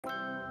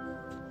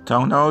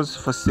Townhouse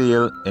for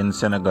sale in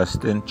St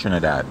Augustine,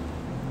 Trinidad.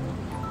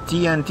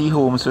 TnT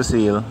Homes For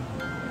Sale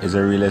is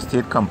a real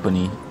estate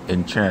company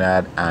in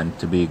Trinidad and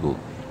Tobago.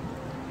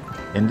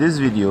 In this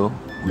video,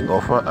 we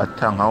offer a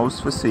townhouse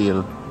for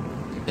sale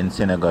in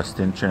St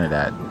Augustine,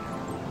 Trinidad.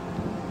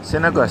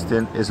 St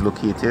Augustine is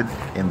located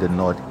in the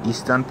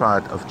northeastern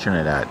part of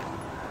Trinidad.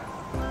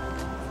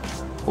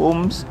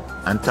 Homes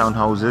and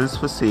townhouses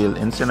for sale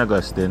in St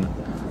Augustine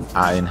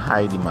are in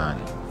high demand,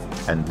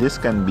 and this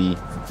can be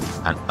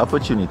an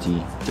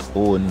opportunity to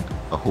own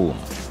a home.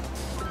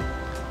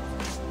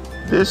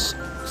 This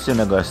St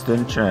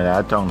Augustine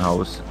Trinidad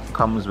Townhouse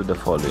comes with the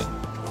following: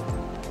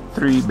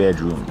 3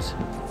 bedrooms,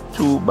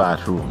 2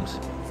 bathrooms,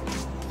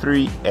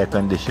 3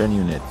 air-conditioned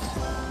units,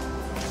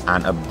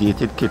 an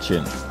updated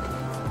kitchen,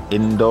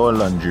 indoor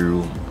laundry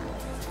room,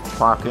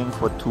 parking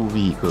for 2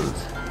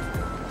 vehicles.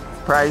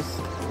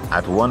 Priced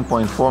at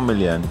 1.4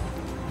 million,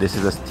 this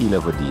is a steal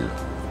of a deal.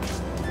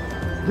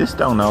 This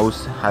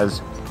townhouse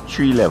has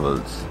 3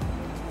 levels.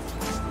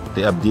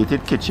 The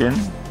updated kitchen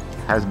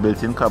has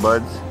built-in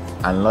cupboards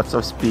and lots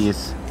of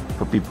space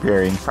for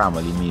preparing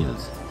family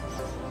meals.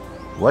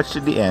 Watch to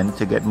the end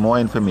to get more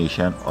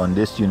information on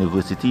this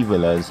University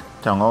Villas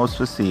townhouse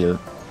for sale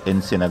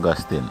in St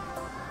Augustine,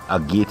 a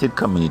gated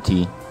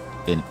community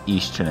in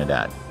East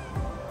Trinidad.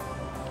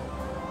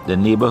 The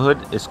neighborhood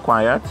is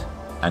quiet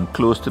and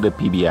close to the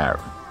PBR.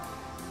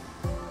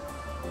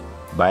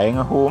 Buying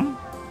a home?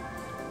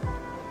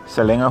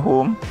 Selling a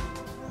home?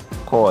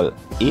 Call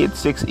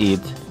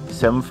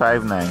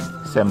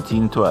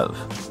 868-759-1712.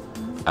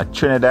 A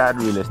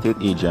Trinidad real estate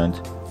agent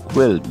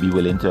will be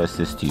willing to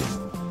assist you.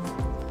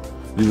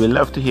 We would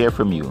love to hear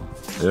from you.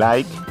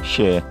 Like,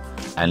 share,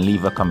 and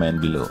leave a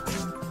comment below.